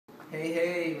Hey,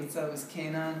 hey, what's up? It's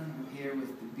NAAN. I'm here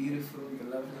with the beautiful, the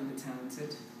lovely, the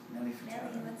talented NELLY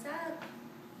FURTADO. Nelly, what's up?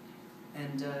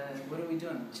 And what are we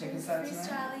doing? Check us out tonight?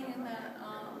 Freestyling in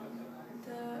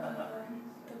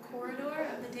the corridor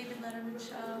of the David Letterman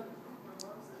show.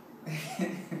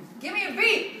 Give me a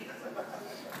beat!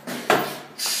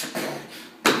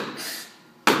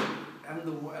 I'm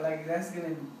the like that's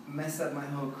gonna mess up my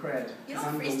whole cred. You don't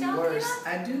I'm freestyle, the worst.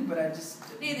 Keena? I do, but I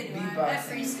just Neither do I. I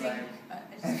beatboxing is freestyle, like. but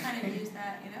I just kind of use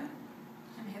that, you know?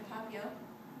 I'm hip hop, yo.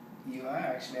 You are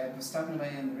actually. I was talking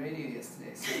about you on the radio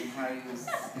yesterday, saying how you was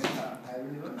hip hop. I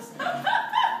really was.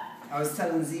 I was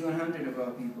telling Z100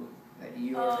 about people that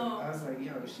you are. I was like,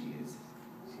 yo, she's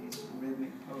a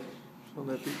rhythmic poet. So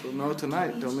let people know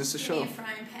tonight. Don't miss the show. Give me a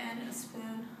frying pan and a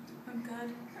spoon. I'm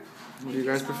good. What are you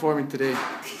guys performing today?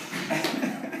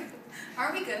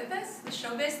 Aren't we good at this? The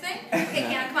showbiz thing? Okay,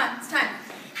 Kiana, come on. It's time.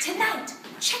 Tonight,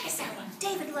 check us out on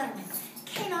David Letterman,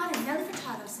 NAAN and NELLY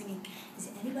FURTADO singing Is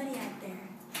Anybody Out